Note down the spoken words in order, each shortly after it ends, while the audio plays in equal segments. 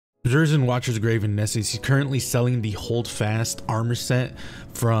Observers and Watchers Grave in Nessus. He's currently selling the Holdfast armor set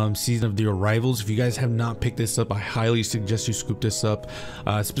from Season of the Arrivals. If you guys have not picked this up, I highly suggest you scoop this up.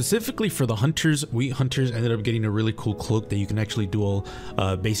 Specifically for the hunters, we hunters ended up getting a really cool cloak that you can actually duel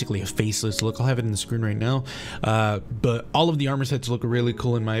basically a faceless look. I'll have it in the screen right now. But all of the armor sets look really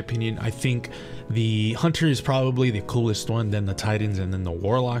cool in my opinion. I think the hunter is probably the coolest one, then the Titans, and then the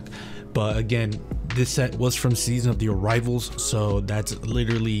Warlock. But again, this set was from Season of the Arrivals, so that's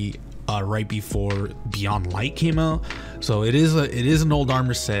literally right before Beyond Light came out. So it is an old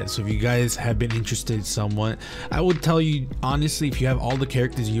armor set. So if you guys have been interested somewhat, I would tell you honestly, if you have all the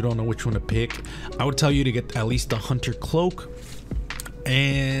characters you don't know which one to pick, I would tell you to get at least the hunter cloak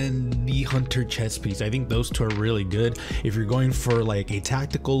and the hunter chest piece. I think those two are really good. If you're going for like a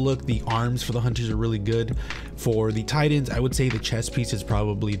tactical look, the arms for the hunters are really good. For the Titans, I would say the chest piece is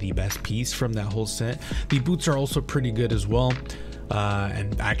probably the best piece from that whole set. The boots are also pretty good as well.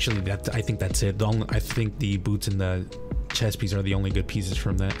 And actually I think that's it. I think the boots and the chest piece are the only good pieces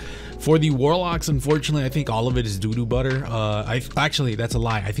from that. For the Warlocks, unfortunately, I think all of it is doo-doo butter. Actually, that's a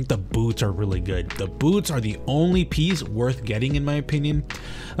lie. I think the boots are really good. The boots are the only piece worth getting in my opinion.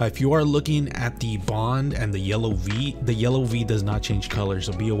 If you are looking at the Bond and the yellow V does not change color,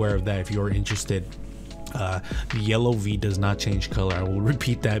 so be aware of that if you are interested. The yellow V does not change color. I will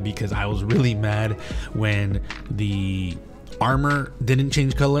repeat that because I was really mad when the armor didn't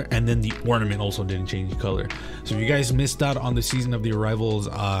change color and then the ornament also didn't change color. So if you guys missed out on the Season of the Arrivals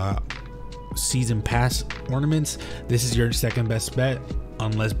season pass ornaments, this is your second best bet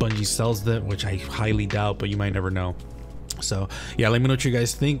unless Bungie sells them, which I highly doubt, but you might never know. So yeah, let me know what you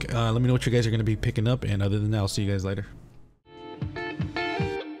guys think. Let me know what you guys are going to be picking up, and other than that, I'll see you guys later.